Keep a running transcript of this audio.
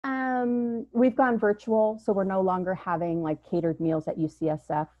we've gone virtual, so we're no longer having like catered meals at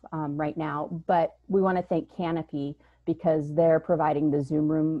UCSF right now, but we want to thank Canopy because they're providing the Zoom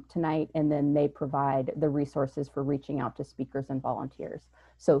room tonight, and then they provide the resources for reaching out to speakers and volunteers.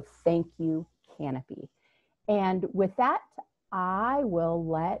 So thank you, Canopy. And with that, I will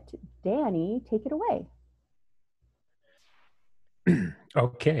let Danny take it away.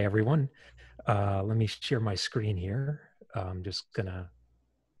 Okay, everyone. Let me share my screen here. I'm just gonna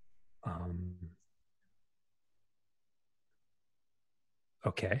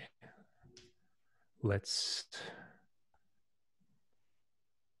okay. Let's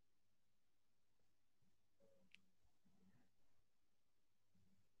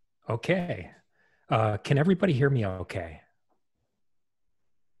okay. Can everybody hear me okay?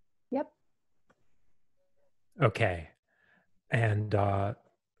 Yep. Okay. And let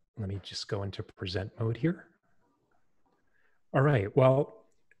me just go into present mode here. All right. Well,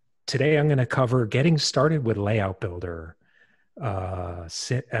 today I'm going to cover getting started with Layout Builder,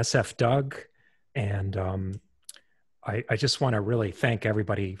 SFDUG, and I just want to really thank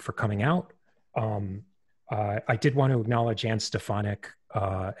everybody for coming out. I did want to acknowledge Ann Stefanik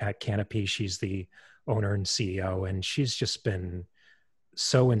at Canopy. She's the owner and CEO, and she's just been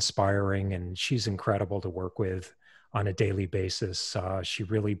so inspiring, and she's incredible to work with on a daily basis. She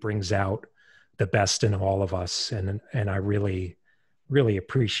really brings out the best in all of us, and I really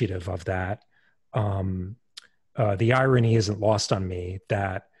appreciative of that. The irony isn't lost on me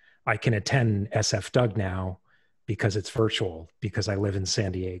that I can attend SFDUG now because it's virtual, because I live in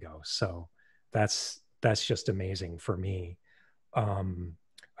San Diego. So that's just amazing for me. I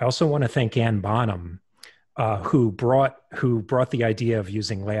also want to thank Ann Bonham, who brought the idea of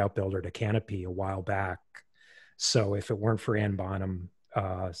using Layout Builder to Canopy a while back. So if it weren't for Ann Bonham,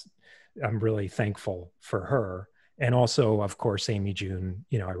 I'm really thankful for her. And also, of course, Amy June.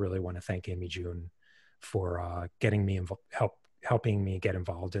 You know, I really want to thank Amy June for getting me helping me get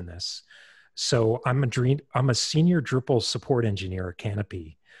involved in this. So I'm a senior Drupal support engineer at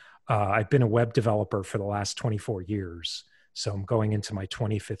Canopy. I've been a web developer for the last 24 years. So I'm going into my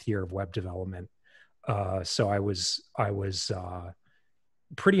 25th year of web development. So I was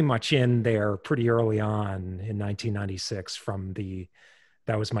pretty much in there pretty early on in 1996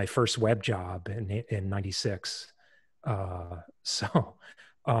 that was my first web job in 96. So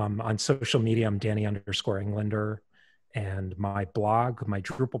on social media, I'm Danny_Englander. And my blog, my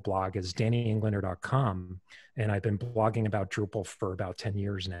Drupal blog is dannyenglander.com. And I've been blogging about Drupal for about 10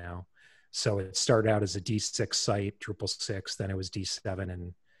 years now. So it started out as a D6 site, Drupal 6, then it was D7.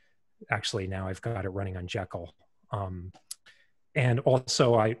 And actually now I've got it running on Jekyll. And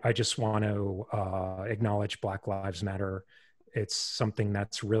also I just want to acknowledge Black Lives Matter. It's something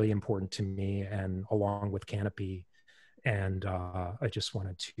that's really important to me, and along with Canopy. And I just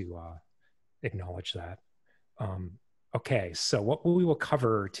wanted to acknowledge that. Okay, so what we will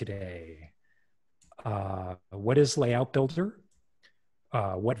cover today. What is Layout Builder?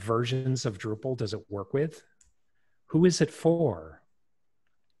 What versions of Drupal does it work with? Who is it for?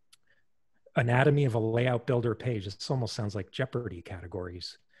 Anatomy of a Layout Builder page. This almost sounds like Jeopardy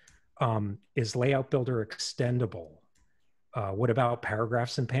categories. Is Layout Builder extendable? What about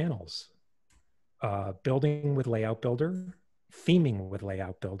paragraphs and panels? Building with Layout Builder, theming with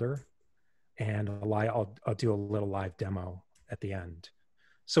Layout Builder, and I'll do a little live demo at the end.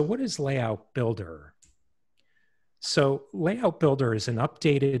 So what is Layout Builder? So Layout Builder is an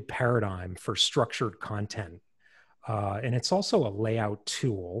updated paradigm for structured content. And it's also a layout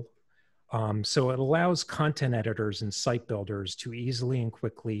tool. So it allows content editors and site builders to easily and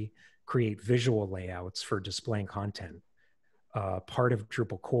quickly create visual layouts for displaying content, part of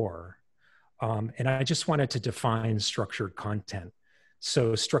Drupal core. And I just wanted to define structured content.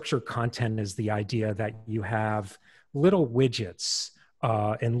 So structured content is the idea that you have little widgets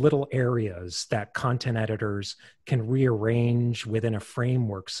and little areas that content editors can rearrange within a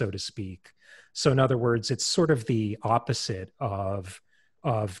framework, so to speak. So in other words, it's sort of the opposite of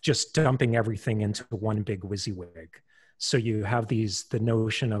just dumping everything into one big WYSIWYG. So you have the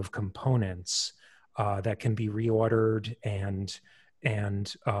notion of components that can be reordered, and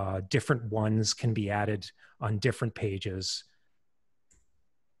different ones can be added on different pages.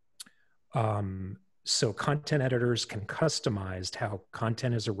 So content editors can customize how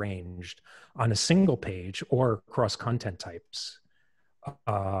content is arranged on a single page or across content types.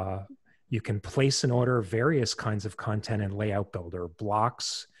 You can place and order various kinds of content in Layout Builder: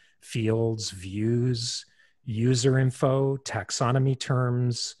 blocks, fields, views, user info, taxonomy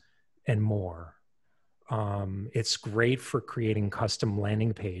terms, and more. It's great for creating custom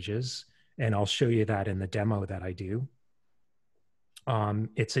landing pages, and I'll show you that in the demo that I do.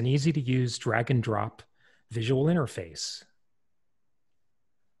 It's an easy to use drag and drop visual interface.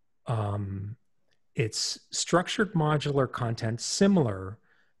 It's structured modular content similar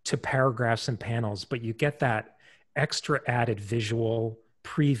to paragraphs and panels, but you get that extra added visual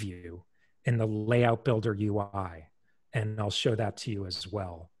preview in the layout builder UI. And I'll show that to you as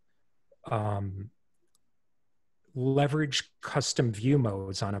well. Leverage custom view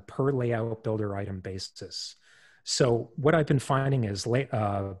modes on a per layout builder item basis. So what I've been finding is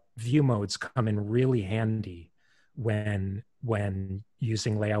view modes come in really handy when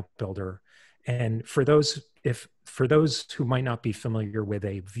using layout builder. And for those who might not be familiar with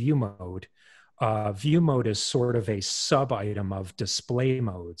a view mode is sort of a sub item of display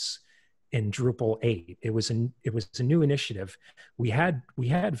modes in Drupal 8. It was a new initiative. We had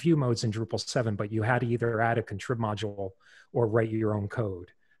view modes in Drupal 7, but you had to either add a contrib module or write your own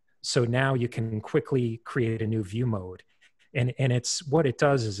code. So now you can quickly create a new view mode. And it's what it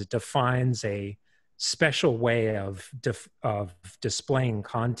does is it defines a special way of displaying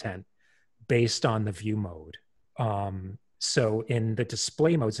content based on the view mode. So in the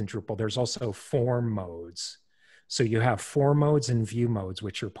display modes in Drupal, there's also form modes. So you have form modes and view modes,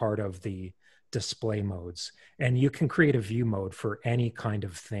 which are part of the display modes. And you can create a view mode for any kind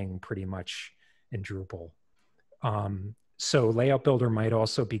of thing pretty much in Drupal. So Layout Builder might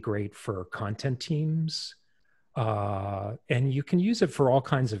also be great for content teams. And you can use it for all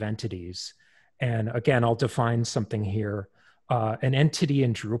kinds of entities. And again, I'll define something here. An entity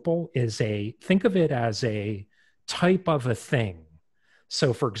in Drupal is think of it as a type of a thing.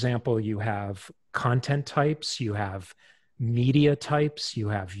 So for example, you have content types, you have media types, you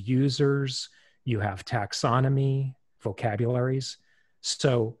have users, you have taxonomy, vocabularies.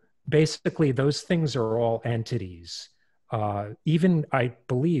 So basically those things are all entities. Even I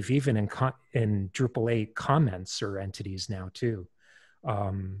believe even in Drupal 8, comments are entities now too.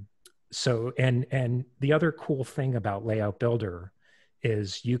 So and the other cool thing about Layout Builder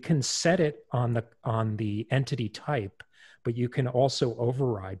is you can set it on the entity type, but you can also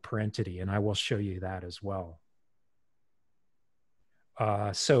override per entity, and I will show you that as well.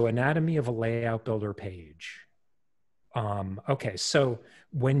 So anatomy of a Layout Builder page. Okay, so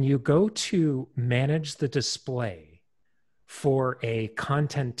when you go to manage the display for a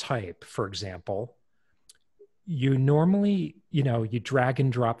content type, for example, you normally, you drag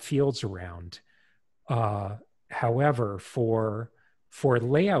and drop fields around. However, for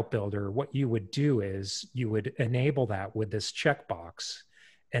Layout Builder, what you would do is you would enable that with this checkbox.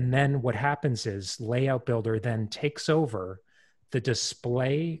 And then what happens is Layout Builder then takes over the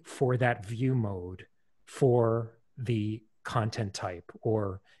display for that view mode for the content type,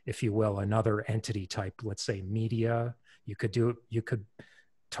 or if you will, another entity type, let's say media. You could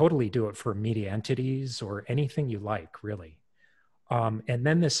totally do it for media entities or anything you like, really. And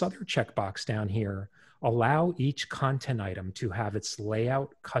then this other checkbox down here, allow each content item to have its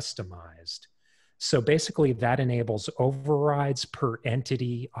layout customized. So basically that enables overrides per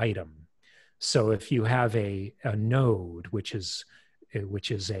entity item. So if you have a node, which is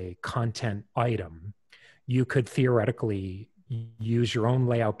a content item, you could theoretically use your own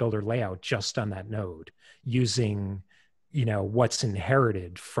Layout Builder layout just on that node using what's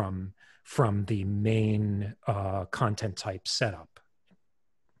inherited from the main content type setup.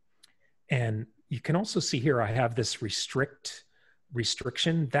 And you can also see here, I have this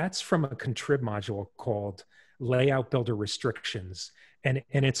restriction. That's from a contrib module called Layout Builder Restrictions. And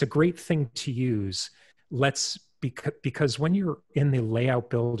it's a great thing to use. Because when you're in the Layout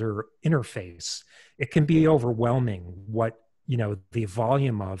Builder interface, it can be overwhelming what, the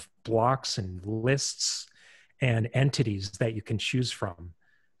volume of blocks and lists and entities that you can choose from.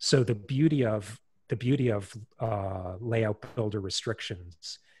 So the beauty of Layout Builder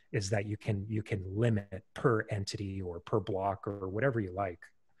Restrictions is that you can limit per entity or per block or whatever you like.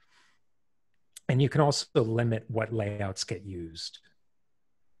 And you can also limit what layouts get used.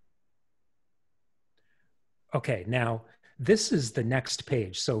 Okay, now this is the next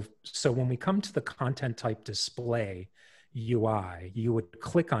page. So when we come to the content type display UI, you would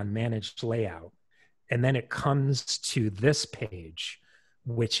click on Manage Layout, and then it comes to this page,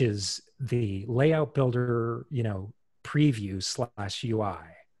 which is the Layout Builder, preview / UI.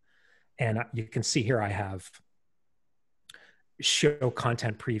 And you can see here I have show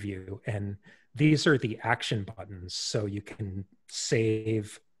content preview, and these are the action buttons. So you can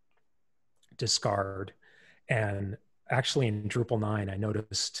save, discard, and actually in Drupal 9, I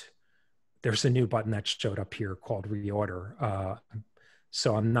noticed there's a new button that showed up here called reorder.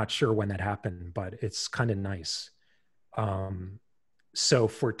 So I'm not sure when that happened, but it's kind of nice. So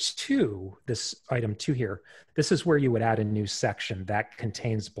for two, this item two here, this is where you would add a new section that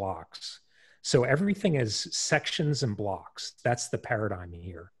contains blocks. So everything is sections and blocks. That's the paradigm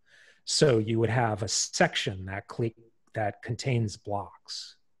here. So you would have a section that contains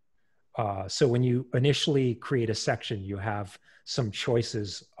blocks. So when you initially create a section, you have some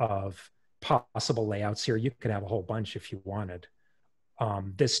choices of possible layouts here. You could have a whole bunch if you wanted.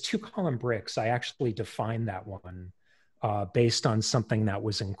 This 2-column bricks, I actually defined that one based on something that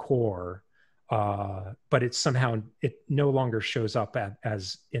was in core, but it no longer shows up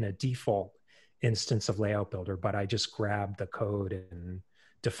as in a default instance of Layout Builder, but I just grabbed the code and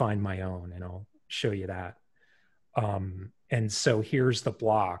defined my own, and I'll show you that. And so here's the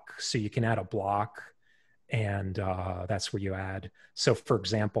block. So you can add a block, and that's where you add. So for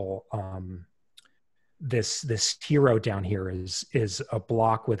example, this hero down here is a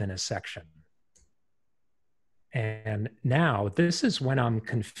block within a section. And now this is when I'm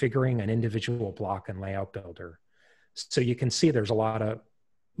configuring an individual block in Layout Builder. So you can see there's a lot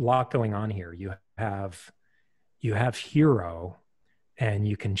going on here. You have hero, and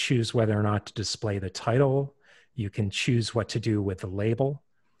you can choose whether or not to display the title. You can choose what to do with the label.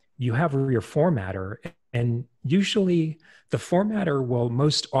 You have your formatter, and usually the formatter will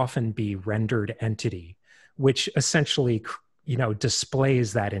most often be rendered entity, which essentially,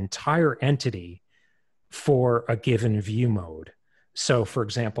 displays that entire entity for a given view mode. So for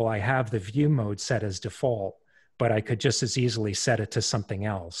example, I have the view mode set as default, but I could just as easily set it to something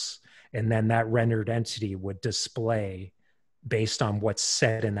else. And then that rendered entity would display based on what's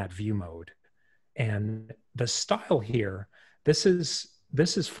set in that view mode. And the style here, this is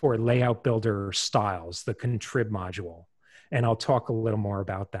for Layout Builder styles, the contrib module. And I'll talk a little more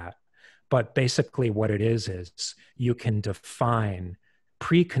about that. But basically what it is you can define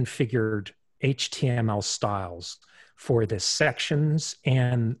pre-configured HTML styles for the sections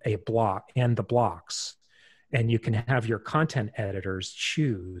and the blocks. And you can have your content editors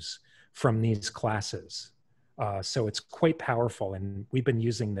choose from these classes. So it's quite powerful. And we've been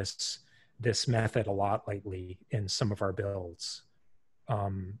using this method a lot lately in some of our builds.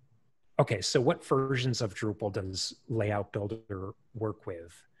 Okay, so what versions of Drupal does Layout Builder work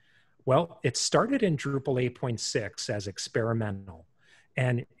with? Well, it started in Drupal 8.6 as experimental.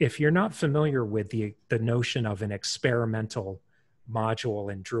 And if you're not familiar with the notion of an experimental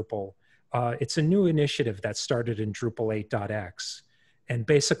module in Drupal, it's a new initiative that started in Drupal 8.x. And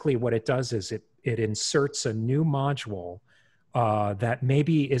basically what it does is it inserts a new module that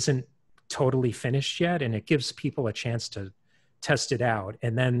maybe isn't totally finished yet, and it gives people a chance to test it out.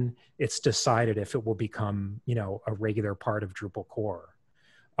 And then it's decided if it will become, a regular part of Drupal core.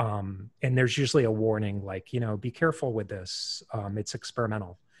 And there's usually a warning like, be careful with this. It's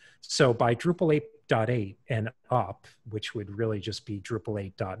experimental. So by Drupal 8.8 and up, which would really just be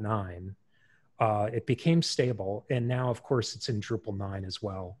Drupal 8.9, it became stable. And now, of course, it's in Drupal 9 as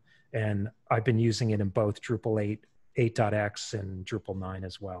well. And I've been using it in both Drupal 8.x and Drupal 9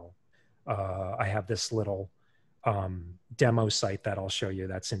 as well. I have this little demo site that I'll show you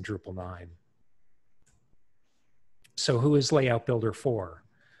that's in Drupal 9. So who is Layout Builder for?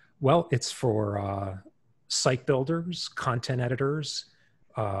 Well, it's for site builders, content editors,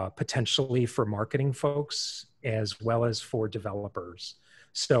 potentially for marketing folks, as well as for developers.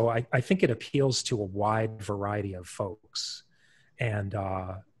 So I think it appeals to a wide variety of folks. And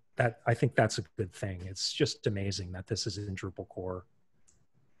I think that's a good thing. It's just amazing that this is in Drupal core.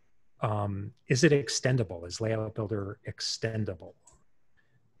 Is it extendable? Is Layout Builder extendable?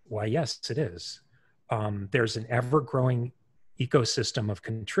 Why, yes, it is. There's an ever-growing ecosystem of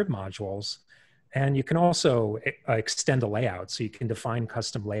contrib modules, and you can also extend a layout. So you can define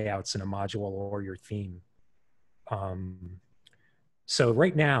custom layouts in a module or your theme. So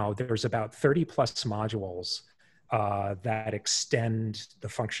right now, there's about 30 plus modules that extend the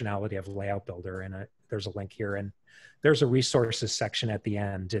functionality of Layout Builder. And there's a link here, and there's a resources section at the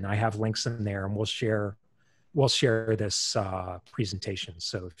end, and I have links in there, and we'll share this presentation.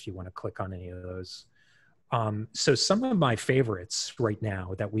 So if you want to click on any of those. So some of my favorites right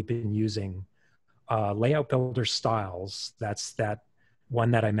now that we've been using, Layout Builder styles. That's that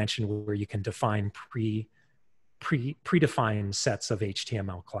one that I mentioned where you can define predefined sets of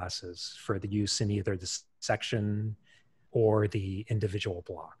HTML classes for the use in either the section or the individual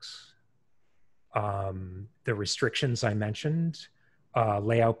blocks. The restrictions I mentioned,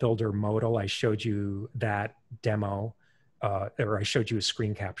 Layout Builder modal, I showed you that demo, or I showed you a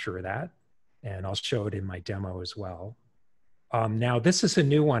screen capture of that, and I'll show it in my demo as well. Now this is a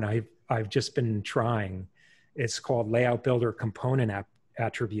new one I've just been trying. It's called Layout Builder Component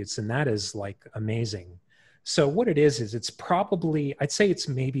Attributes, and that is like amazing. So what it is it's probably, I'd say it's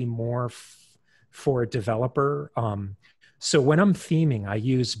maybe more for a developer. So when I'm theming, I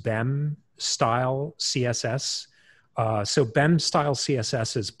use BEM style CSS. So BEM style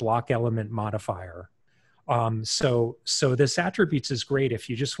CSS is block element modifier. So this attributes is great if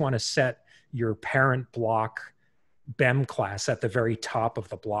you just want to set your parent block BEM class at the very top of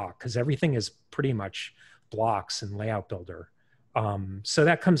the block, because everything is pretty much blocks in Layout Builder. So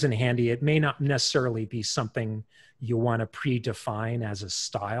that comes in handy. It may not necessarily be something you want to predefine as a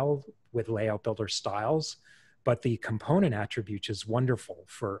style with Layout Builder styles, but the component attribute is wonderful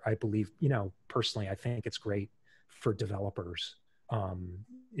for, I believe, personally, I think it's great for developers.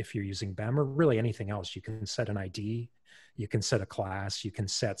 If you're using BEM or really anything else, you can set an ID, you can set a class, you can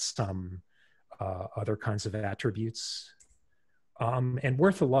set some other kinds of attributes. And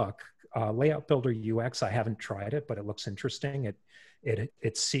worth a look. Layout Builder UX, I haven't tried it, but it looks interesting.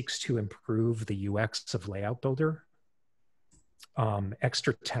 It seeks to improve the UX of Layout Builder.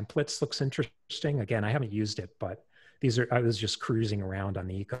 Extra templates looks interesting. Again, I haven't used it, but I was just cruising around on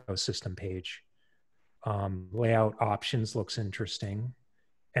the ecosystem page. Layout options looks interesting.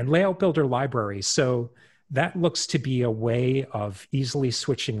 And Layout Builder library. So that looks to be a way of easily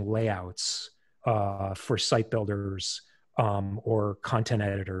switching layouts for site builders or content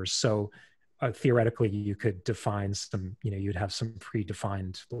editors. So theoretically, you could define some, you'd have some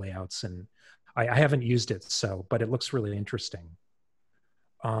predefined layouts. And I haven't used it, but it looks really interesting.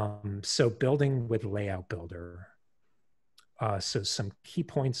 So building with Layout Builder. So some key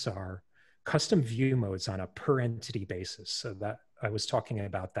points are custom view modes on a per entity basis. So that I was talking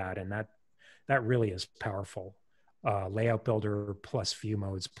about that, and that really is powerful. Layout Builder plus view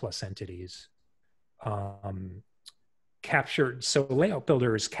modes plus entities. Captured. So Layout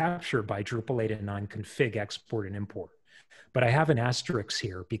Builder is captured by Drupal 8 and 9 config export and import. But I have an asterisk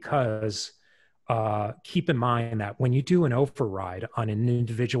here because keep in mind that when you do an override on an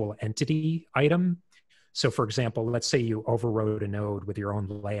individual entity item, so for example, let's say you overrode a node with your own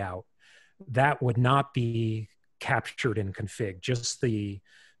layout, that would not be captured in config,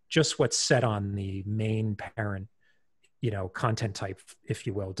 just what's set on the main parent, content type, if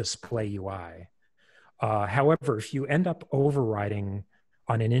you will, display UI. However, if you end up overriding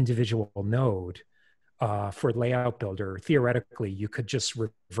on an individual node for Layout Builder, theoretically, you could just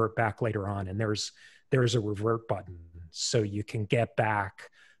revert back later on, and there's a revert button, so you can get back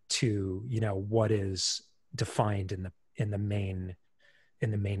to what is defined in the main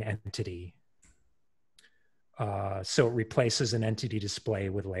entity. So it replaces an entity display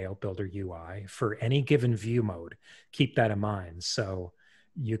with Layout Builder UI for any given view mode. Keep that in mind. So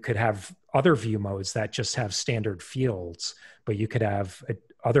you could have other view modes that just have standard fields, but you could have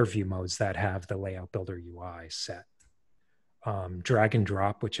other view modes that have the Layout Builder UI set. Drag and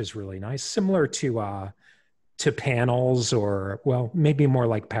drop, which is really nice, similar to panels, or well, maybe more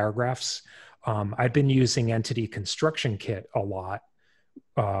like paragraphs. I've been using Entity Construction Kit a lot.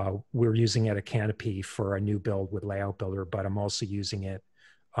 We're using it at Canopy for a new build with Layout Builder, but I'm also using it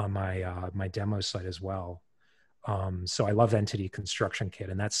on my demo site as well. So I love Entity Construction Kit,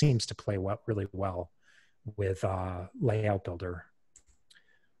 and that seems to play really well with Layout Builder.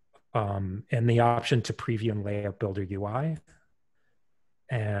 And the option to preview in Layout Builder UI.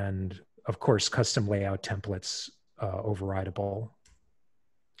 And of course, custom layout templates, overrideable.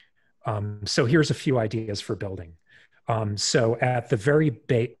 So here's a few ideas for building. So at the very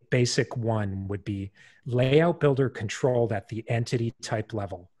basic one would be Layout Builder controlled at the entity type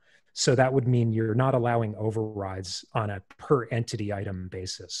level. So that would mean you're not allowing overrides on a per entity item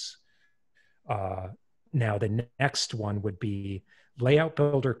basis. Now the next one would be Layout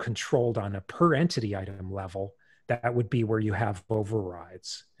Builder controlled on a per entity item level. That would be where you have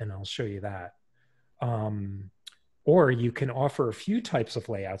overrides, and I'll show you that. Or you can offer a few types of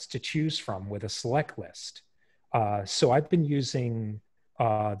layouts to choose from with a select list. So I've been using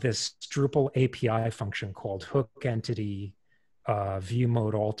this Drupal API function called hook entity view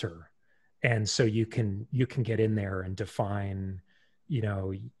mode alter. And so you can get in there and define,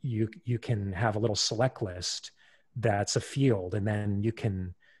 you can have a little select list that's a field, and then you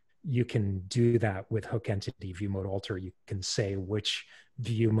can do that with hook entity view mode alter. You can say which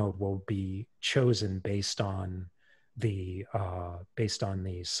view mode will be chosen based on the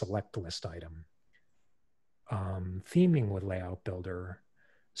select list item. Theming with Layout Builder.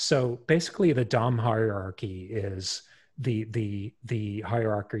 So basically the DOM hierarchy is the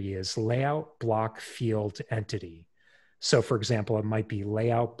hierarchy is layout, block, field, entity. So for example, it might be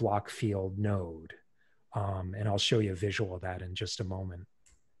layout, block, field, node. And I'll show you a visual of that in just a moment.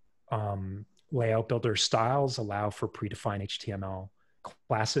 Layout Builder styles allow for predefined HTML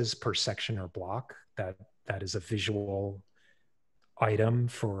classes per section or block. that is a visual item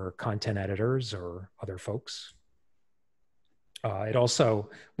for content editors or other folks. It also,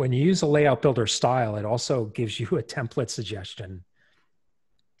 when you use a layout builder style, it also gives you a template suggestion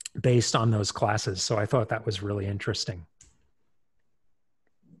based on those classes. So I thought that was really interesting.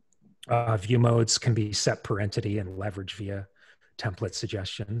 View modes can be set per entity and leveraged via template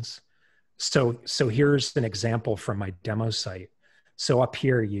suggestions. So here's an example from my demo site. So up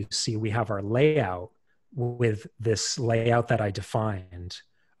here, you see we have our layout with this layout that I defined,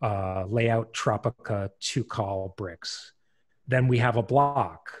 layout Tropica 2-col bricks. Then we have a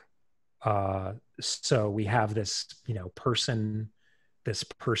block. So we have this,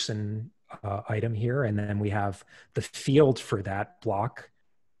 person item here, and then we have the field for that block.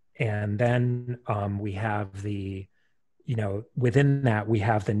 And then we have the, within that, we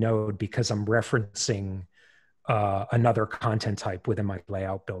have the node because I'm referencing another content type within my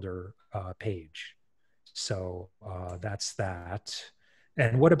layout builder page. So that's that.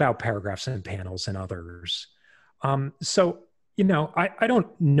 And what about paragraphs and panels and others? I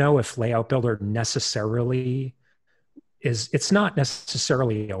don't know if layout builder necessarily it's not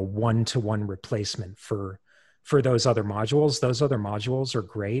necessarily a one-to-one replacement for those other modules. Those other modules are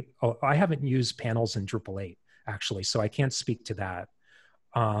great. I haven't used panels in Drupal 8 actually, so I can't speak to that.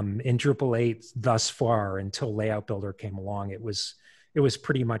 In Drupal 8 thus far, until layout builder came along, it was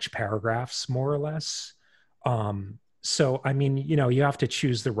pretty much paragraphs more or less. So I mean, you have to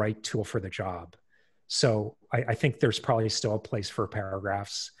choose the right tool for the job. So I think there's probably still a place for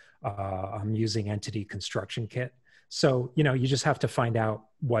paragraphs. I'm using Entity Construction Kit. So, you just have to find out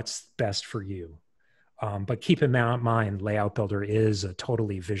what's best for you. But keep in mind, Layout Builder is a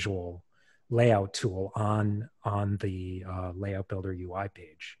totally visual layout tool on the Layout Builder UI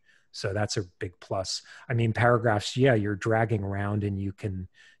page. So that's a big plus. I mean, paragraphs, yeah, you're dragging around and you can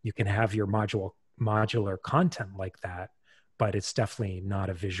have your modular content like that, but it's definitely not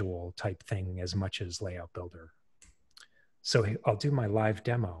a visual type thing as much as Layout Builder. So I'll do my live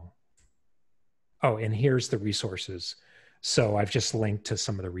demo. Oh, and here's the resources. So I've just linked to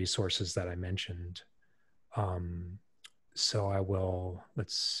some of the resources that I mentioned. So I will,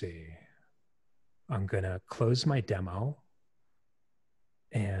 let's see. I'm gonna close my demo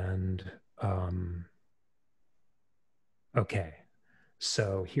and, okay.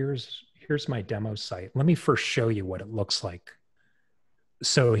 So here's my demo site. Let me first show you what it looks like.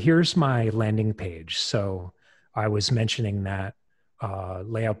 So here's my landing page. So I was mentioning that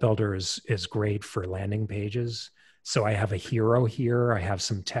Layout Builder is great for landing pages. So I have a hero here. I have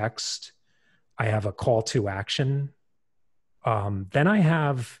some text. I have a call to action. Then I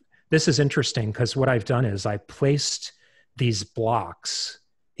have, this is interesting because what I've done is I placed these blocks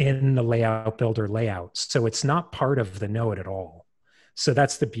in the Layout Builder layout. So it's not part of the node at all. So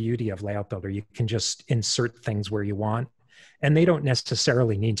that's the beauty of Layout Builder. You can just insert things where you want, and they don't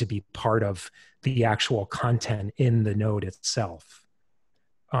necessarily need to be part of the actual content in the node itself.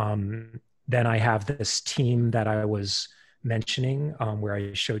 Then I have this team that I was mentioning where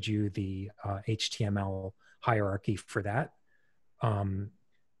I showed you the HTML hierarchy for that.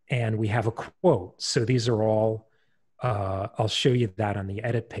 And we have a quote. So these are all, I'll show you that on the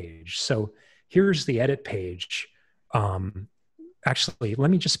edit page. So here's the edit page. Actually,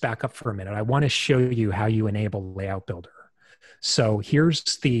 let me just back up for a minute. I want to show you how you enable Layout Builder. So here's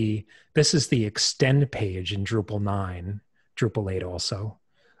this is the extend page in Drupal 9, Drupal 8 also.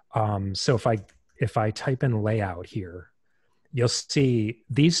 So if I type in layout here, you'll see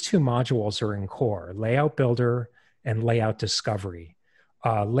these two modules are in core, Layout Builder and Layout Discovery.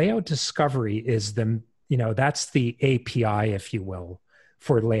 Layout Discovery is that's the API, if you will,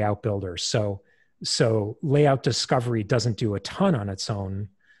 for Layout Builder. So Layout Discovery doesn't do a ton on its own.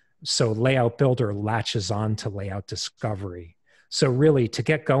 So Layout Builder latches on to Layout Discovery. So really, to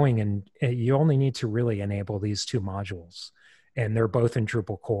get going, and you only need to really enable these two modules, and they're both in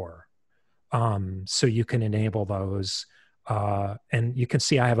Drupal core. So you can enable those. And you can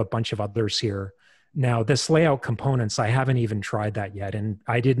see I have a bunch of others here. Now, this layout components, I haven't even tried that yet. And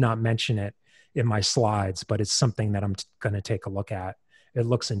I did not mention it in my slides, but it's something that I'm going to take a look at. It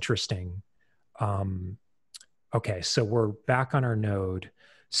looks interesting. Okay, so we're back on our node.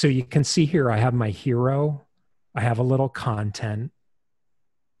 So you can see here, I have my hero. I have a little content.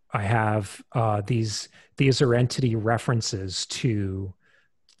 I have these are entity references to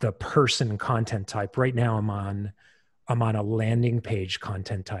the person content type. Right now I'm on a landing page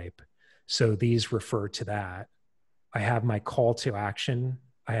content type. So these refer to that. I have my call to action.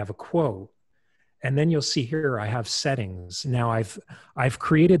 I have a quote. And then you'll see here, I have settings. Now I've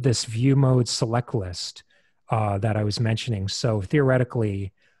created this view mode select list that I was mentioning. So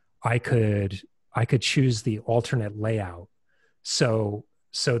theoretically, I could I could choose the alternate layout. So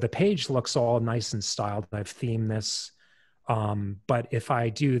the page looks all nice and styled. I've themed this. But if I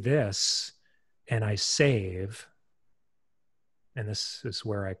do this and I save, and this is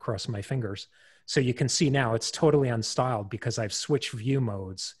where I cross my fingers. So you can see now it's totally unstyled because I've switched view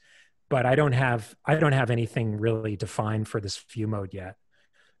modes, but I don't have anything really defined for this view mode yet.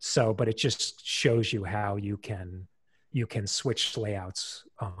 So, but it just shows you how you can switch layouts.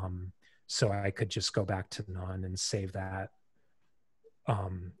 So I could just go back to none and save that.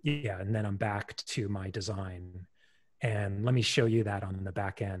 Yeah, and then I'm back to my design. And let me show you that on the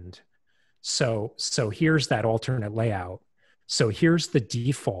back end. So here's that alternate layout. So here's the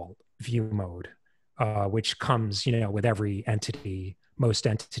default view mode, which comes, with every entity, most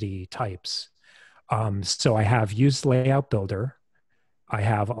entity types. So I have use layout builder. I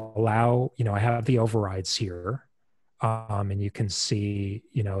have allow, I have the overrides here. And you can see,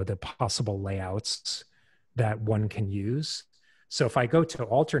 the possible layouts that one can use. So if I go to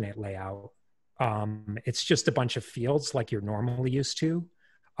alternate layout, it's just a bunch of fields like you're normally used to,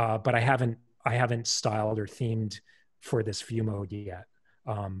 but I haven't styled or themed for this view mode yet.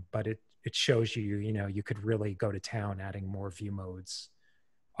 But it shows you, you could really go to town adding more view modes.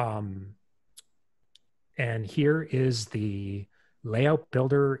 And here is the layout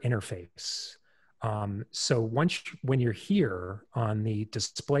builder interface. So when you're here on the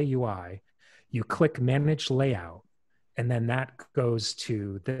display UI, you click manage layout, and then that goes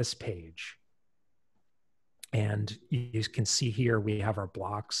to this page. And you can see here we have our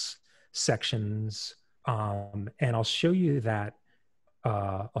blocks, sections, and I'll show you that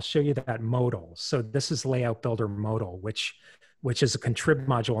modal. So this is layout builder modal, which is a contrib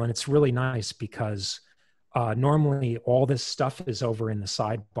module, and it's really nice because normally all this stuff is over in the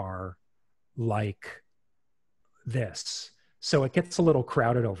sidebar like this. So it gets a little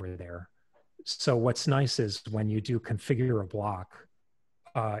crowded over there. So what's nice is when you do configure a block,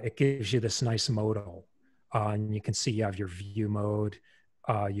 it gives you this nice modal. And you can see you have your view mode.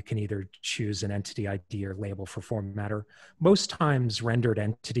 You can either choose an entity ID or label for formatter. Most times rendered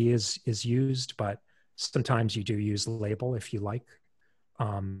entity is used, but sometimes you do use label if you like.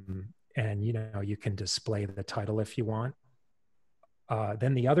 And you can display the title if you want.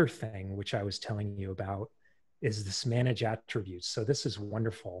 Then the other thing, which I was telling you about, is this manage attributes. So this is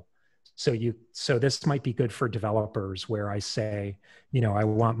wonderful. So this might be good for developers where I say, I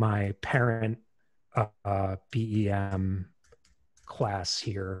want my parent BEM class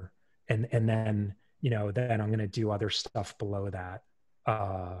here, and then then I'm going to do other stuff below that.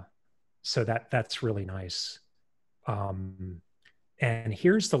 So that's really nice. And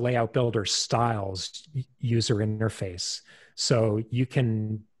here's the layout builder styles user interface. So you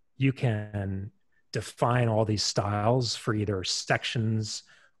can define all these styles for either sections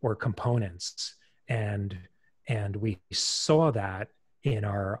or components. And we saw that in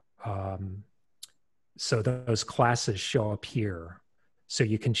our, so those classes show up here. So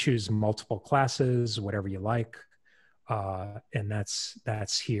you can choose multiple classes, whatever you like. And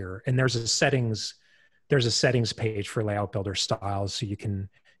that's here. And there's a settings page for layout builder styles. So you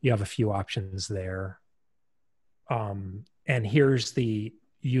have a few options there. And here's the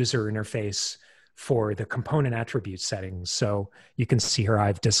user interface for the component attribute settings. So you can see here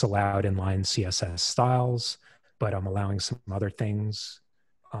I've disallowed inline CSS styles, but I'm allowing some other things.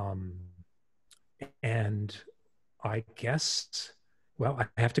 And I guess, well,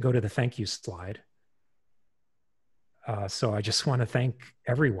 I have to go to the thank you slide. So I just want to thank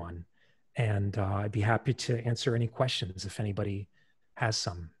everyone. And I'd be happy to answer any questions if anybody has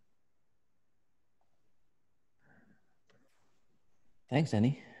some. Thanks,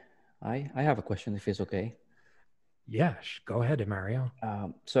 Danny. I have a question if it's okay. Yeah, go ahead, Mario.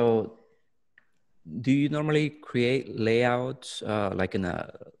 So do you normally create layouts like in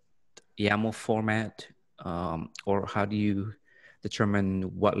a YAML format? Or how do you determine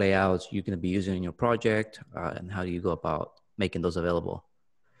what layouts you're going to be using in your project? And how do you go about making those available?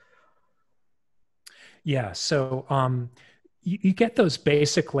 Yeah, so you get those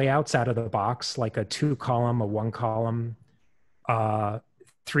basic layouts out of the box, like a 2-column, a 1-column,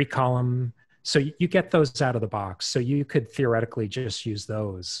 3-column. So you get those out of the box. So you could theoretically just use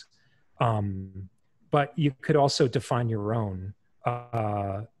those. But you could also define your own.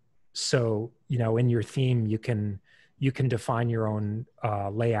 So, in your theme, you can define your own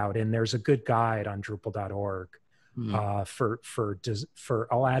layout. And there's a good guide on Drupal.org. For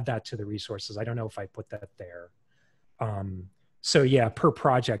I'll add that to the resources. I don't know if I put that there. So yeah, per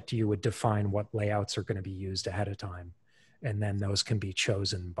project, you would define what layouts are going to be used ahead of time. And then those can be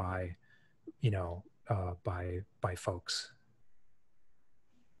chosen by, by folks.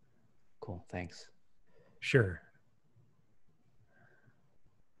 Cool. Thanks. Sure.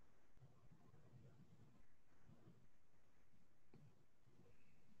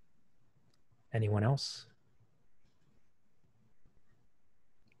 Anyone else?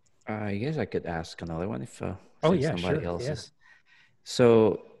 I guess I could ask another one if Oh since yeah, somebody sure. else Yeah. is.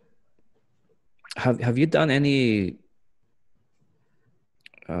 So have you done any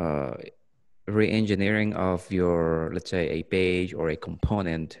re-engineering of your, let's say, a page or a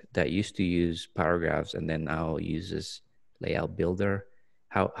component that used to use paragraphs and then now uses layout builder?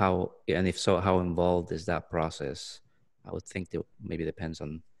 How and if so, how involved is that process? I would think that maybe depends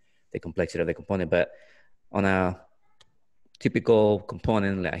on the complexity of the component, but on a typical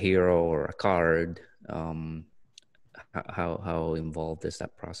component like a hero or a card, how involved is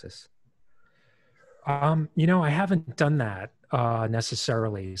that process? You know, I haven't done that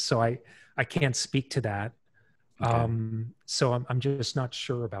necessarily, so I can't speak to that. Okay. So I'm just not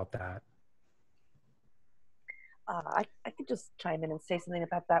sure about that. I could just chime in and say something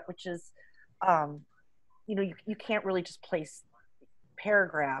about that, which is, you know, you can't really just place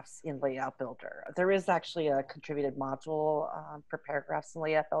paragraphs in Layout Builder. There is actually a contributed module for paragraphs in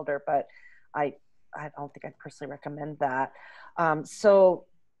Layout Builder, but I don't think I'd personally recommend that. So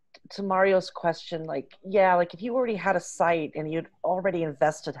to Mario's question, like, yeah, like if you already had a site and you'd already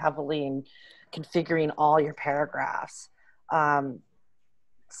invested heavily in configuring all your paragraphs,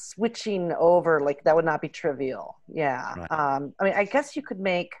 switching over, like that would not be trivial. Yeah. Right. I mean, I guess you could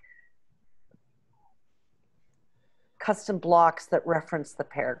make custom blocks that reference the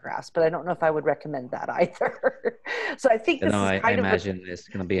paragraphs, but I don't know if I would recommend that either. So I think this is I kind of imagine it's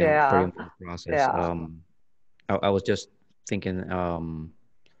going to be a pretty yeah, involved process. yeah. I was just thinking,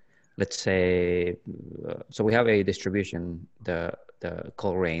 let's say, so we have a distribution, the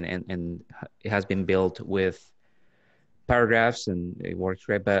Coleraine, and it has been built with paragraphs and it works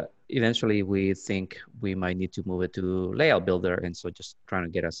great, but eventually we think we might need to move it to Layout Builder, and so just trying to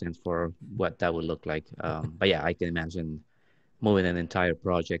get a sense for what that would look like. But yeah, I can imagine moving an entire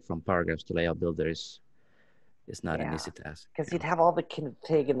project from paragraphs to Layout Builder is not an Yeah, easy task. because Yeah. you'd have all the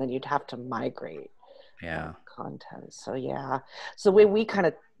config and then you'd have to migrate Yeah. content. So yeah, so the way we kind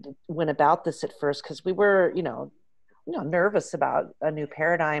of went about this at first, because we were, you know, nervous about a new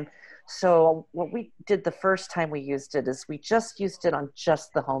paradigm. So what we did the first time we used it is we just used it on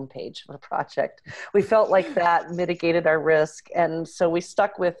just the homepage of the project. We felt like that mitigated our risk, and so we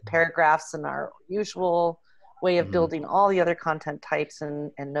stuck with paragraphs in our usual way of building all the other content types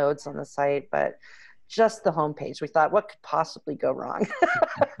and nodes on the site, but just the homepage. We thought, what could possibly go wrong?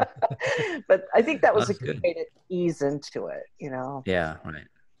 But I think that was a good way to ease into it, you know? Yeah, right.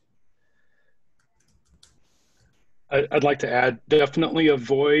 I'd like to add, definitely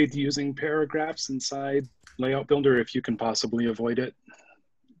avoid using paragraphs inside Layout Builder if you can possibly avoid it.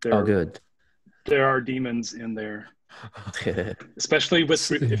 Oh, good. There are demons in there, especially with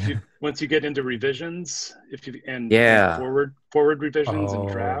once you get into revisions, and forward revisions and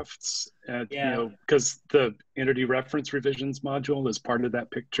drafts, you know, because the entity reference revisions module is part of that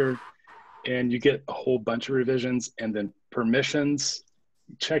picture, and you get a whole bunch of revisions and then permissions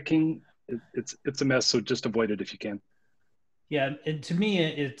checking. It's a mess, so just avoid it if you can. Yeah, and to me,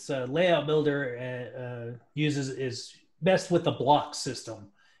 it's Layout Builder is best with the block system.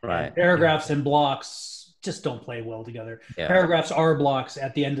 Right. And paragraphs and blocks just don't play well together. Yeah. Paragraphs are blocks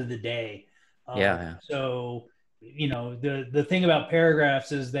at the end of the day. So, you know, the thing about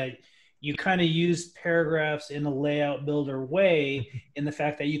paragraphs is that you kind of use paragraphs in a Layout Builder way, in the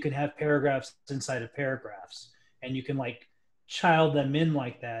fact that you can have paragraphs inside of paragraphs, and you can like child them in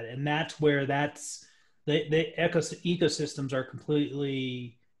like that, and that's where the ecosystems are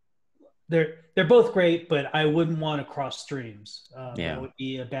completely, they're both great, but I wouldn't want to cross streams. That would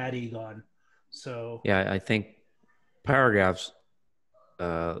be a bad egon. So yeah, I think paragraphs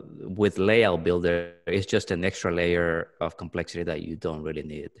with Layout Builder is just an extra layer of complexity that you don't really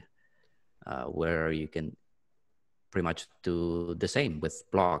need, where you can pretty much do the same with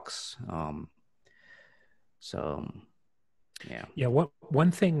blocks. Yeah.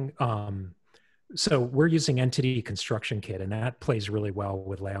 One thing. So we're using Entity Construction Kit, and that plays really well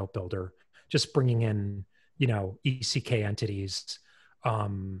with Layout Builder. Just bringing in, you know, ECK entities,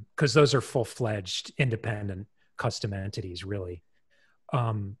 because those are full-fledged, independent, custom entities, really.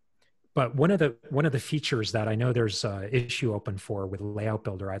 But one of the features that I know there's an issue open for with Layout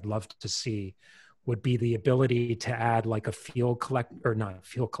Builder, I'd love to see, would be the ability to add like a field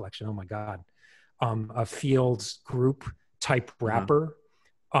collection. Oh my God, a fields group type wrapper.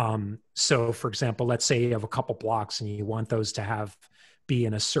 So for example, let's say you have a couple blocks and you want those to be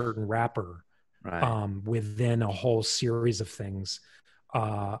in a certain wrapper, within a whole series of things.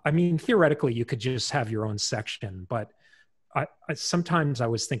 I mean, theoretically, you could just have your own section, but sometimes I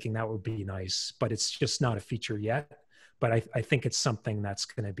was thinking that would be nice, but it's just not a feature yet. But I think it's something that's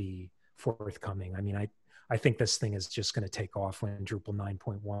going to be forthcoming. I mean, I think this thing is just going to take off when Drupal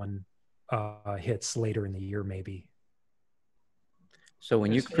 9.1 hits later in the year, maybe. So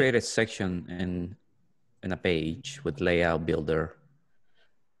when you create a section in a page with layout builder,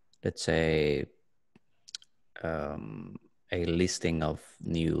 let's say a listing of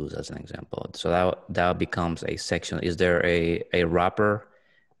news as an example. So that becomes a section. Is there a wrapper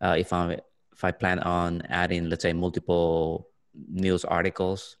if I plan on adding, let's say, multiple news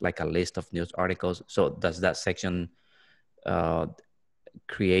articles, like a list of news articles? So does that section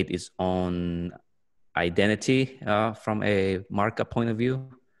create its own identity from a markup point of view?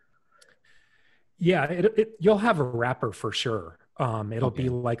 Yeah, you'll have a wrapper for sure. It'll be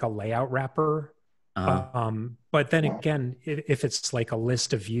like a layout wrapper. But then again, if it's like a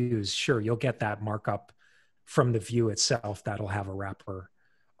list of views, sure, you'll get that markup from the view itself that'll have a wrapper.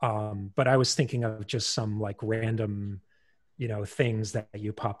 But I was thinking of just some like random, things that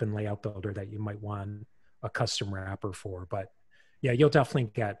you pop in Layout Builder that you might want a custom wrapper for. But yeah, you'll definitely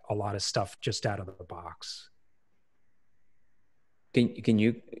get a lot of stuff just out of the box. Can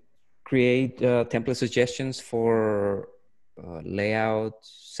you create template suggestions for layout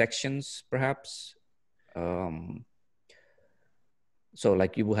sections, perhaps? So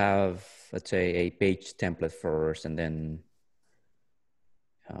like you will have, let's say, a page template first, and then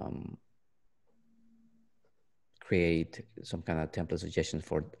create some kind of template suggestions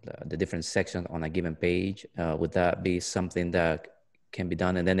for the different sections on a given page. Would that be something that can be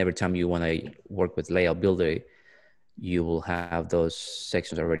done? And then every time you want to work with Layout Builder, you will have those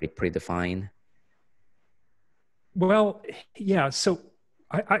sections already predefined? Well, yeah. So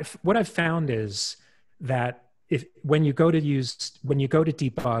what I've found is that when you go to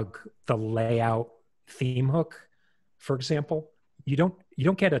debug the layout theme hook, for example, you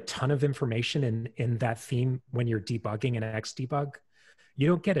don't get a ton of information in that theme when you're debugging in Xdebug. You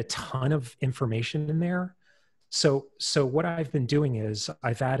don't get a ton of information in there. So what I've been doing is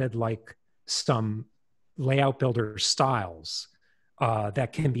I've added like some layout builder styles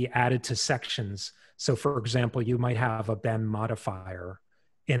that can be added to sections. So for example, you might have a BEM modifier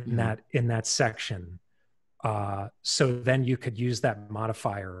in that section. So then you could use that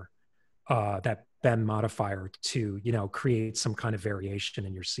modifier, that BEM modifier to, create some kind of variation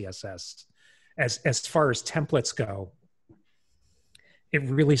in your CSS. As far as templates go, it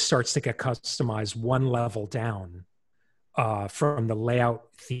really starts to get customized one level down from the layout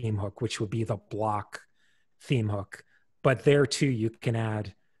theme hook, which would be the block theme hook. But there too, you can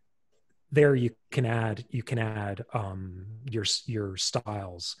add your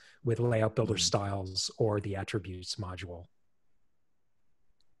styles with Layout Builder styles or the attributes module.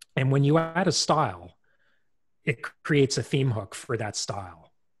 And when you add a style, it creates a theme hook for that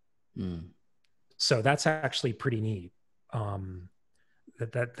style. So that's actually pretty neat. And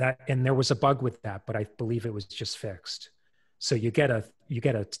there was a bug with that, but I believe it was just fixed. So you get a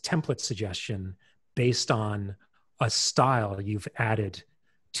template suggestion based on a style you've added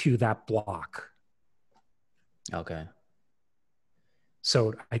to that block. Okay.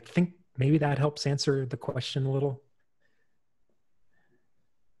 So I think maybe that helps answer the question a little.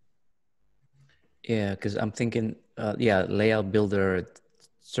 Yeah, because I'm thinking, Layout Builder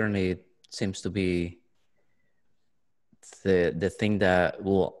certainly seems to be the thing that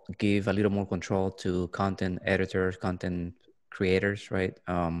will give a little more control to content editors, content creators, right?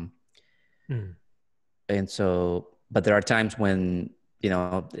 And so, but there are times when,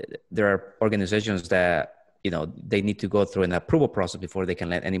 there are organizations that, they need to go through an approval process before they can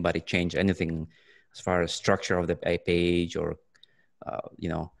let anybody change anything as far as structure of a page or,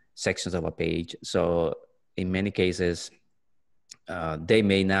 sections of a page. So in many cases, they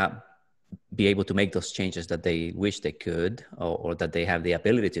may not be able to make those changes that they wish they could, or that they have the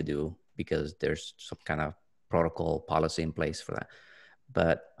ability to do, because there's some kind of protocol policy in place for that.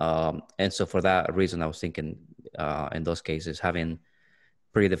 But, and so for that reason, I was thinking in those cases, having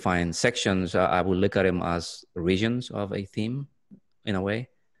predefined sections, I would look at them as regions of a theme in a way,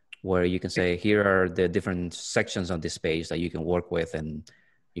 where you can say, here are the different sections on this page that you can work with, and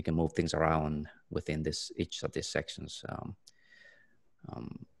you can move things around within each of these sections.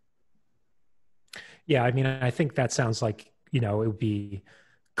 Yeah, I mean, I think that sounds like, it would be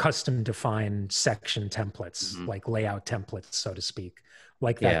custom defined section templates, like layout templates, so to speak,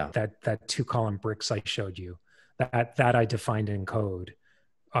 like that 2-column bricks I showed you, that I defined in code.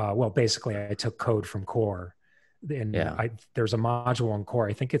 Well, basically I took code from core, and there's a module in core.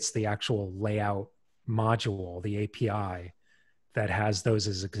 I think it's the actual layout module, the API, that has those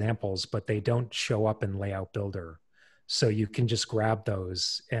as examples, but they don't show up in Layout Builder. So you can just grab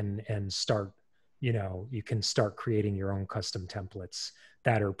those and start, you can start creating your own custom templates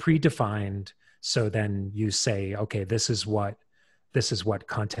that are predefined. So then you say, okay, this is what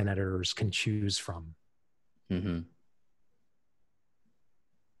content editors can choose from. Mm-hmm.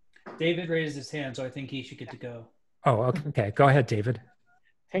 David raised his hand, so I think he should get to go. Oh, okay. Go ahead, David.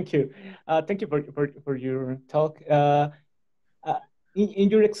 Thank you. Thank you for your talk. In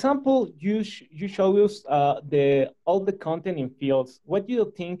your example, you show us all the content in fields. What do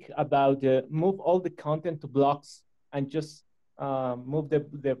you think about move all the content to blocks and just move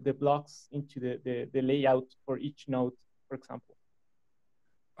the blocks into the layout for each node, for example?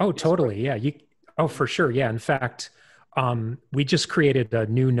 Oh, totally. Yeah. For sure. Yeah. In fact, we just created a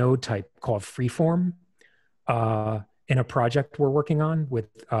new node type called freeform in a project we're working on with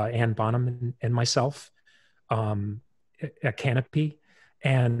Ann Bonham and myself at Canopy.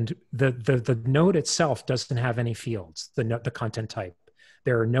 And the node itself doesn't have any fields, the content type.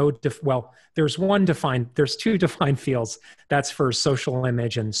 There are there's two defined fields. That's for social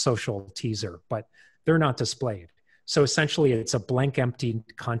image and social teaser, but they're not displayed. So essentially it's a blank, empty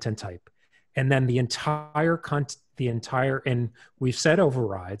content type. And then and we've set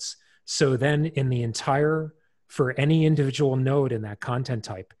overrides. So then for any individual node in that content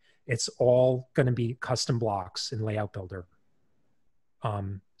type, it's all going to be custom blocks in Layout Builder.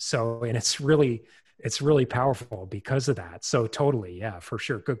 And it's really powerful because of that. So totally, yeah, for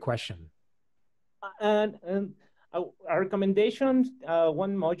sure. Good question. And a recommendation,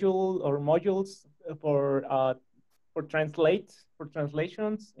 one module or modules for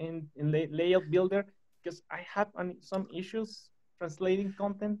translations in Layout Builder, because I have some issues translating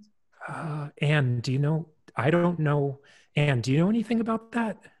content. Anne, do you know? I don't know. Anne, do you know anything about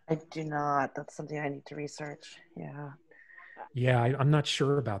that? I do not. That's something I need to research. Yeah. Yeah, I'm not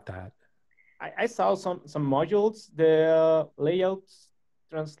sure about that. I saw some modules, the layout,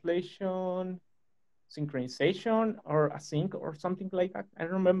 translation, synchronization, or async, or something like that. I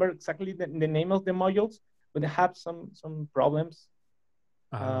don't remember exactly the name of the modules, but they have some problems.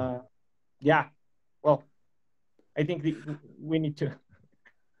 Yeah, well, I think we need to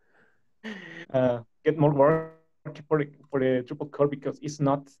get more work for the Drupal core, because it's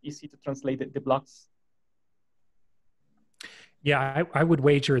not easy to translate the blocks. Yeah, I would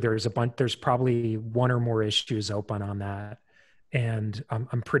wager there's probably one or more issues open on that. And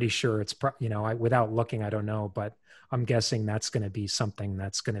I'm pretty sure it's, without looking, I don't know, but I'm guessing that's going to be something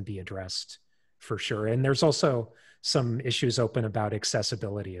that's going to be addressed for sure. And there's also some issues open about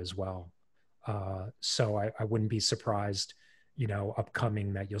accessibility as well. So I wouldn't be surprised,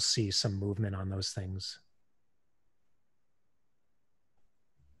 upcoming, that you'll see some movement on those things.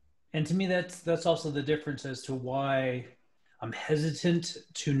 And to me, that's also the difference as to why I'm hesitant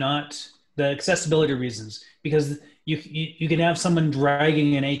to the accessibility reasons, because you can have someone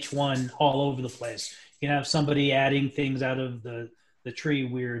dragging an H1 all over the place. You can have somebody adding things out of the tree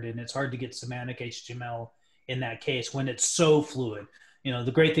weird, and it's hard to get semantic HTML in that case when it's so fluid.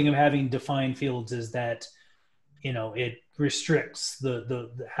 The great thing of having defined fields is that, it restricts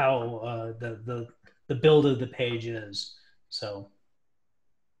how the build of the page is. So.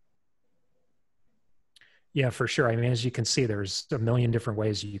 Yeah, for sure. I mean, as you can see, there's a million different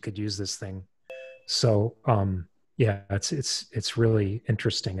ways you could use this thing. So yeah, it's really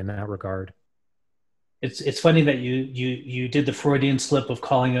interesting in that regard. It's funny that you did the Freudian slip of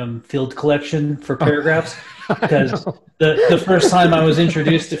calling them field collection for paragraphs, because the first time I was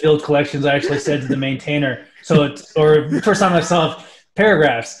introduced to field collections, I actually said to the maintainer, the first time I saw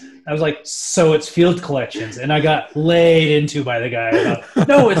paragraphs, I was like, so it's field collections, and I got laid into by the guy about,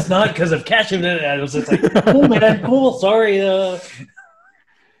 no, it's not, because of caching. And I was just like, oh man, cool, sorry. There's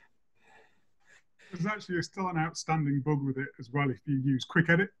actually still an outstanding bug with it as well. If you use quick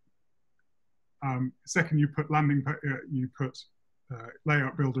edit, second you put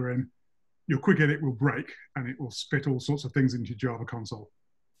layout builder in, your quick edit will break and it will spit all sorts of things into Java console.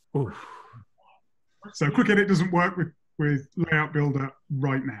 Ooh. So quick edit doesn't work with layout builder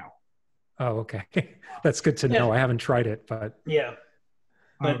right now. Oh, okay. That's good to know. Yeah. I haven't tried it, but yeah.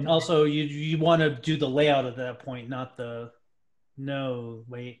 But also you want to do the layout at that point, not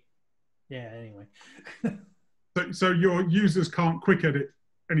yeah, anyway. So your users can't quick edit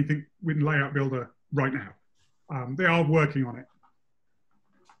anything with layout builder right now. They are working on it.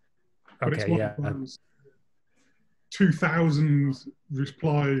 But it's one of those 2,000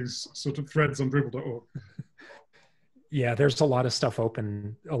 replies sort of threads on Drupal.org. Yeah, there's a lot of stuff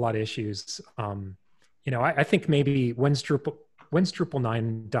open, a lot of issues. I think maybe when's Drupal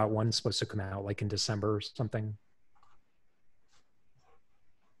 9.1 supposed to come out? Like in December or something?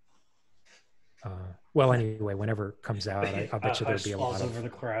 Well, anyway, whenever it comes out, I bet you there'll be a lot over the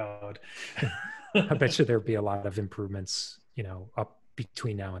crowd. I bet you there'll be a lot of improvements, up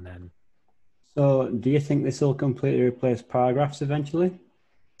between now and then. So do you think this will completely replace paragraphs eventually?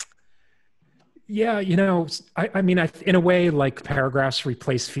 Yeah, I mean, in a way, like paragraphs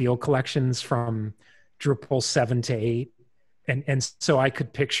replace field collections from Drupal 7 to 8. And so I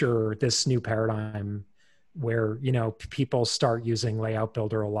could picture this new paradigm where, people start using Layout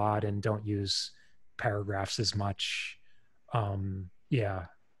Builder a lot and don't use paragraphs as much. Yeah,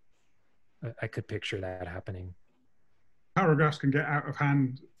 I could picture that happening. Paragraphs can get out of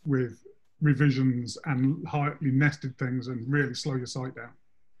hand with revisions and highly nested things and really slow your site down.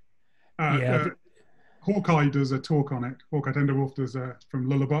 Hawkeye does a talk on it. Hawkeye Tenderwolf does from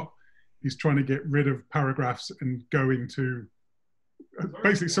Lullabot. He's trying to get rid of paragraphs and go into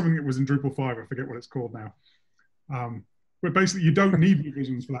basically something that was in Drupal 5. I forget what it's called now. But basically, you don't need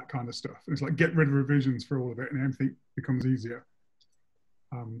revisions for that kind of stuff. It's like get rid of revisions for all of it, and everything becomes easier.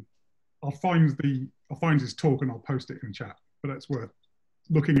 I'll find his talk and I'll post it in chat. But that's worth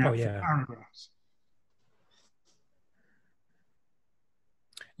looking at for paragraphs.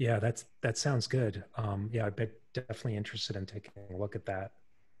 Yeah, that sounds good. Yeah, I'd be definitely interested in taking a look at that.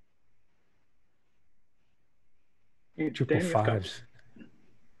 Drupal 5.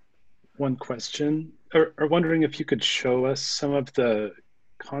 One question, or wondering if you could show us some of the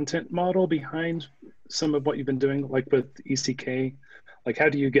content model behind some of what you've been doing, like with ECK. Like, how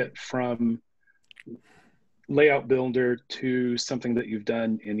do you get from Layout Builder to something that you've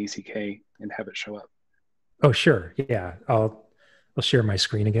done in ECK and have it show up? Oh, sure. Yeah, I'll share my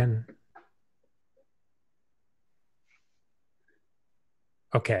screen again.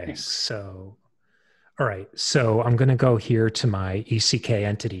 Okay, so, all right. So I'm going to go here to my ECK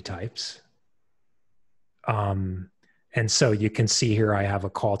entity types. And so you can see here I have a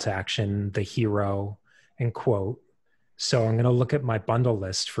call to action, the hero, and quote. So I'm going to look at my bundle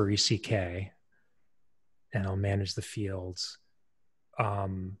list for ECK, and I'll manage the fields.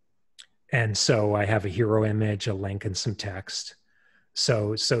 And so I have a hero image, a link, and some text.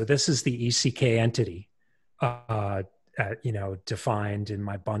 So this is the ECK entity, defined in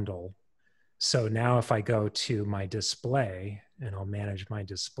my bundle. So now if I go to my display, and I'll manage my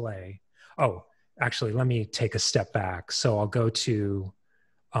display. Oh, actually, let me take a step back. So I'll go to,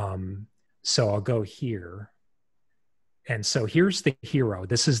 I'll go here. And so here's the hero.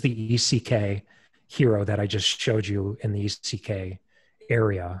 This is the ECK hero that I just showed you in the ECK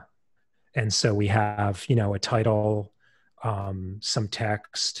area. And so we have, a title, some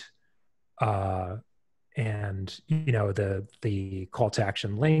text, and, the call to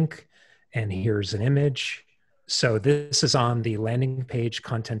action link, and here's an image. So this is on the landing page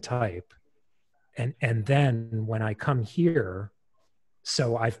content type. And then when I come here,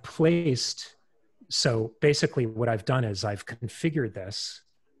 so basically what I've done is I've configured this.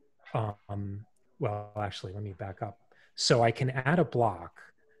 Well, actually, let me back up. So I can add a block.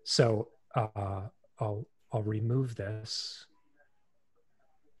 So I'll remove this.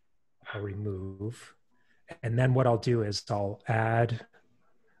 I'll remove. And then what I'll do is I'll add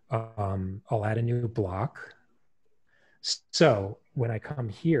a new block. So when I come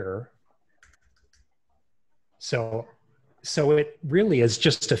here, so it really is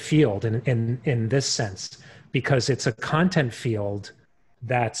just a field in this sense, because it's a content field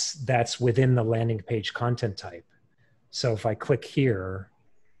that's within the landing page content type. So if I click here,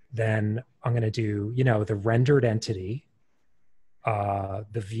 then I'm going to do, the rendered entity, the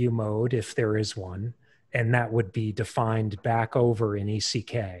view mode, if there is one, and that would be defined back over in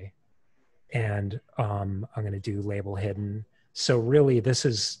ECK. And I'm going to do label hidden. So really, this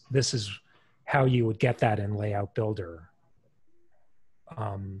is how you would get that in Layout Builder.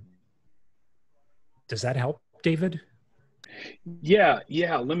 Does that help, David? Yeah.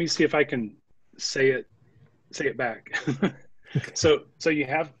 Let me see if I can say it back. Okay. So you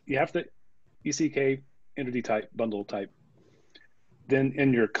have the ECK entity type, bundle type. Then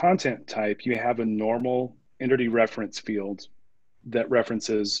in your content type, you have a normal entity reference field that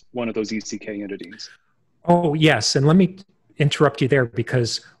references one of those ECK entities. Oh, yes. And let me interrupt you there,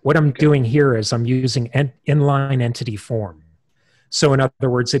 because what I'm doing here is I'm using inline entity form. So in other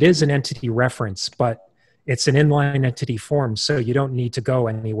words, it is an entity reference, but it's an inline entity form. So you don't need to go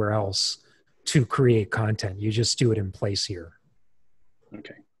anywhere else to create content. You just do it in place here.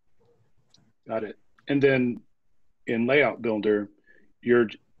 Okay. Got it. And then in Layout Builder, you're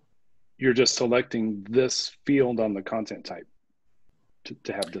just selecting this field on the content type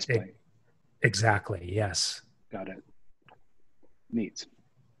to have display. Exactly. Yes. Got it. Neat.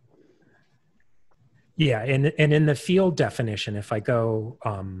 Yeah, and in the field definition, if I go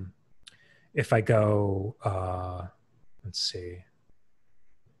if I go, let's see.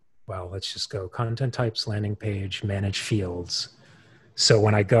 Well, let's just go content types, landing page, manage fields. So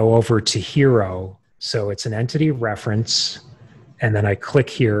when I go over to hero, so it's an entity reference, and then I click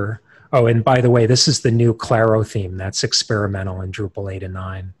here. Oh, and by the way, this is the new Claro theme. That's experimental in Drupal 8 and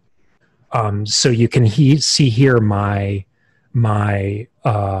 9. So you can see here my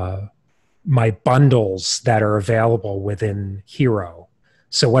bundles that are available within hero.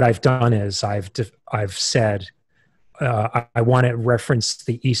 So what I've done is I've said I want to reference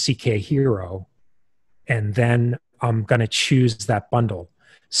the ECK hero, and then I'm going to choose that bundle.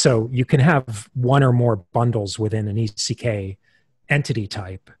 So you can have one or more bundles within an ECK entity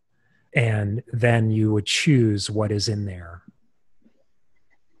type, and then you would choose what is in there.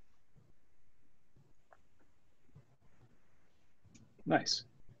 Nice.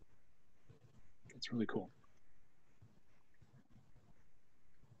 That's really cool.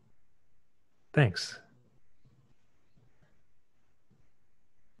 Thanks.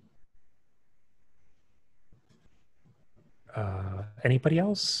 Anybody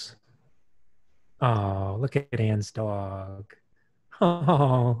else? Oh, look at Anne's dog.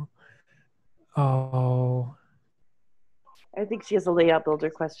 Oh. I think she has a layout builder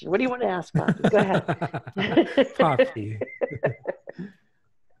question. What do you want to ask, Poppy? Go ahead. Poppy.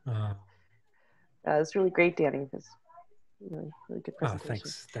 It's really great, Danny. It was really, really good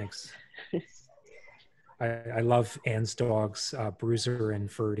presentation. Thanks. I love Anne's dogs, Bruiser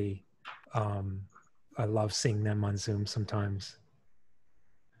and Ferdy. I love seeing them on Zoom sometimes.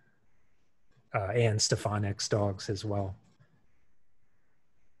 And Stefanik's dogs as well.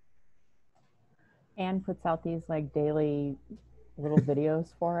 Anne puts out these like daily little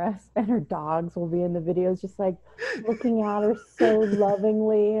videos for us, and her dogs will be in the videos just like looking at her so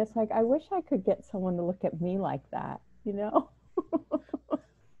lovingly. It's like, I wish I could get someone to look at me like that, you know?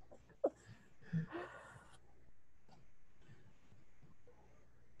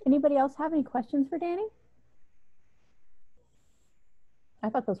 Anybody else have any questions for Danny? I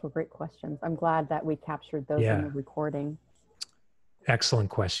thought those were great questions. I'm glad that we captured those in the recording. Excellent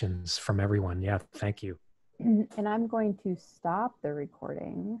questions from everyone. Yeah, thank you. And I'm going to stop the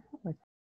recording with